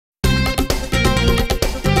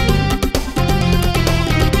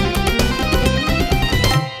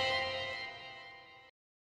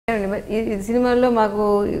ఈ సినిమాలో మాకు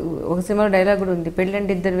ఒక సినిమా డైలాగ్ కూడా ఉంది,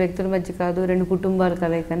 పెళ్ళంటే ఇద్దరు వ్యక్తుల మధ్య కాదు, రెండు కుటుంబాల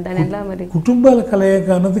కలయిక. దాని ఎలా మరి? కుటుంబాల కలయిక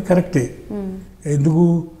అన్నది కరెక్టే. ఎందుకు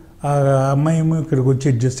ఆ అమ్మాయి ఏమో ఇక్కడికి వచ్చి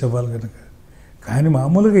అడ్జస్ట్ అవ్వాలి కనుక. కానీ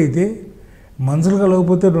మామూలుగా అయితే మనుషులు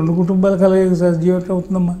కలగకపోతే రెండు కుటుంబాల కలయిక సజీవతం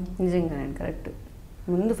అవుతుందమ్మా. నిజంగా కరెక్ట్.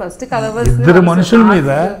 ముందు ఫస్ట్ కలవాలి. ఇద్దరు మనుషుల మీద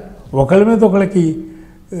ఒకళ్ళ మీద ఒకళ్ళకి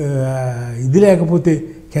ఇది లేకపోతే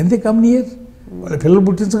కెన్ దే కమ్ నియర్? వాళ్ళ పిల్లలు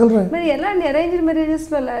పుట్టించగలరా? మరి ఎలా అండి అరేంజ్డ్ మ్యారేజెస్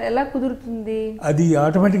ఎలా కుదురుతుంది? అది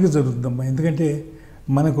ఆటోమేటిక్గా జరుగుతుందమ్మా. ఎందుకంటే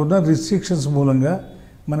మనకున్న రిస్ట్రిక్షన్స్ మూలంగా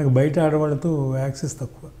మనకు బయట ఆడవాళ్ళతో యాక్సెస్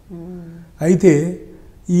తక్కువ. అయితే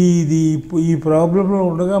ఈ ప్రాబ్లంలో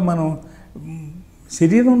ఉండగా మనం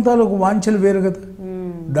శరీరం తాలూకు వాంఛలు వేరు కదా,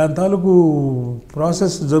 దాని తాలూకు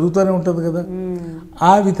ప్రాసెస్ జరుగుతూనే ఉంటుంది కదా.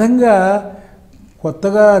 ఆ విధంగా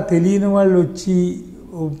కొత్తగా తెలియని వాళ్ళు వచ్చి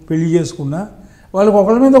పెళ్లి చేసుకున్నా వాళ్ళకి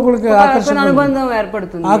ఒకళ్ళ మీద ఒకరికి ఆకర్షణ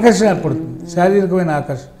ఏర్పడుతుంది, శారీరకమైన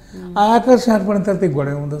ఆకర్షణ. ఆ ఆకర్షణ ఏర్పడిన తర్వాత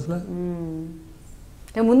గొడవ ఉంది అసలు.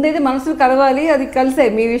 ముందైతే మనసులు కలవాలి, అది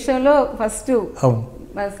కలిసాయి మీ విషయంలో ఫస్ట్. అవును,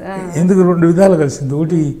 ఎందుకు రెండు విధాలు కలిసింది.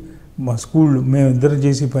 ఒకటి మా స్కూల్ మేమిద్దరం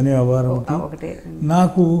చేసి పని వ్యవహారం ఒకటి.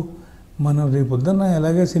 నాకు మనం రేపొద్దున్న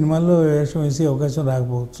ఎలాగే సినిమాల్లో వేషం వేసే అవకాశం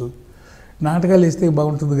రాకపోవచ్చు, నాటకాలు వేస్తే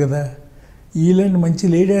బాగుంటుంది కదా. ఇలాంటి మంచి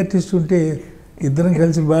లేడీ ఆర్టిస్ట్ ఉంటే ఇద్దరం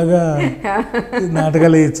కలిసి బాగా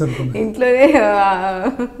నాటకాలు వేయచ్చు అనుకున్నా. ఇంట్లోనే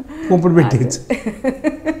కుంపటి పెట్టేయచ్చు.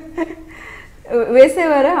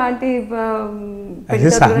 వేసేవారా ఆంటీ? అదే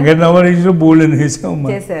సంఘటన బోల్డెన్ వేసాం,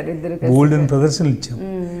 బోల్డెన్ ప్రదర్శనలు ఇచ్చాం.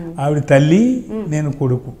 ఆవిడ తల్లి, నేను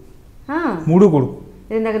కొడుకు, మూడో కొడుకు.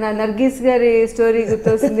 నాకు నర్గీస్ గారి స్టోరీ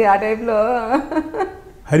గుర్తొస్తుంది ఆ టైప్లో.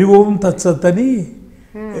 హరి ఓం తత్సత్ అని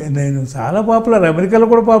నేను చాలా పాపులర్, అమెరికాలో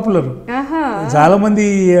కూడా పాపులర్. చాలామంది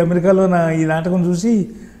అమెరికాలో ఈ నాటకం చూసి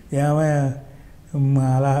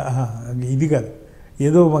అలా ఇది కాదు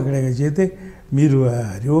ఏదో అక్కడ చేస్తే మీరు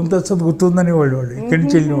హరి ఓం తత్సత్ గుర్తుందని వాళ్ళు ఇక్కడి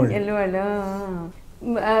నుంచి వెళ్ళినవాళ్ళు.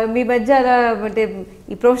 మీ మధ్య అలా అంటే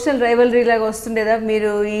ఈ ప్రొఫెషనల్ రైవలరీ లాగా వస్తుండేదా?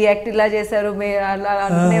 మీరు ఈ యాక్ట్ ఇలా చేశారు అలా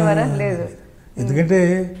అనుకునేవారా? లేదు, ఎందుకంటే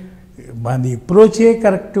మాది అప్రోచే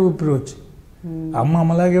కరెక్ట్ అప్రోచ్.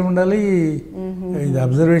 అమ్మలాగే ఉండాలి, ఇది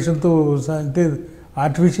అబ్జర్వేషన్తో అంటే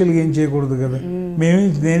ఆర్టిఫిషియల్గా ఏం చేయకూడదు కదా.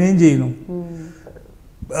 నేనేం చేయను,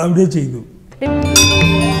 ఆవిడే చేయదు.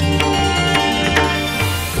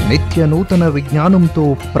 నిత్య నూతన విజ్ఞానంతో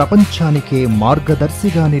ప్రపంచానికే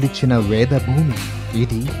మార్గదర్శిగా నిలిచిన వేదభూమి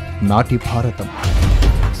ఇది నాటి భారతం.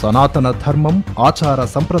 సనాతన ధర్మం, ఆచార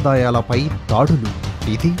సంప్రదాయాలపై దాడులు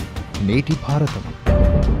ఇది నేటి భారతం.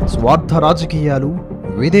 స్వార్థ రాజకీయాలు,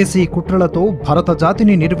 విదేశీ కుట్రలతో భరత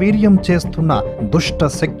జాతిని నిర్వీర్యం చేస్తున్న దుష్ట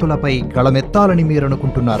శక్తులపై గళమెత్తాలని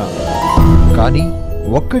మీరనుకుంటున్నారా? కానీ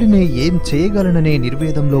ఒక్కడినే ఏం చేయగలననే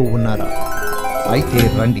నిర్వేదంలో ఉన్నారా? అయితే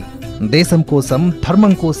రండి, దేశం కోసం,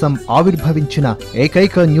 ధర్మం కోసం ఆవిర్భవించిన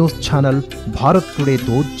ఏకైక న్యూస్ ఛానల్ భారత్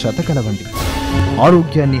టుడేతో జతకలవండి.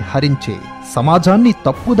 ఆరోగ్యాన్ని హరించే, సమాజాన్ని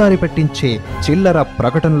తప్పుదారి పట్టించే చిల్లర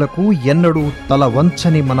ప్రకటనలకు ఎన్నడూ తల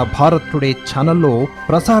వంచని మన భారత్ టుడే ఛానల్లో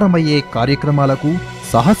ప్రసారమయ్యే కార్యక్రమాలకు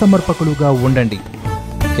సహసమర్పకులుగా ఉండండి.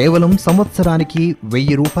 కేవలం సంవత్సరానికి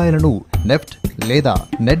 1000 రూపాయలను నెఫ్ట్ లేదా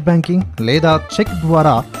నెట్ బ్యాంకింగ్ లేదా చెక్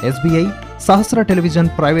ద్వారా SBI సహస్ర television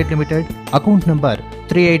private limited account number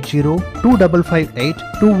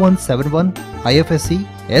 380255827171 IFSC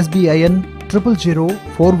SBIN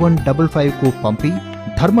 0004155 కు పంపి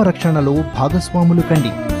ధర్మ రక్షణలో భాగస్వాములు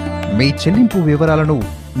కండి. మీ చెల్లింపు వివరాలను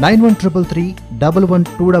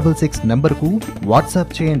 9133311266 నంబర్కు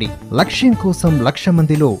వాట్సాప్ చేయండి. లక్ష్యం కోసం 1,00,000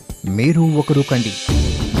 మందిలో మీరు ఒకరు కండి.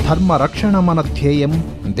 ధర్మ రక్షణ మన ధ్యేయం,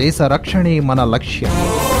 దేశ రక్షణే మన లక్ష్యం.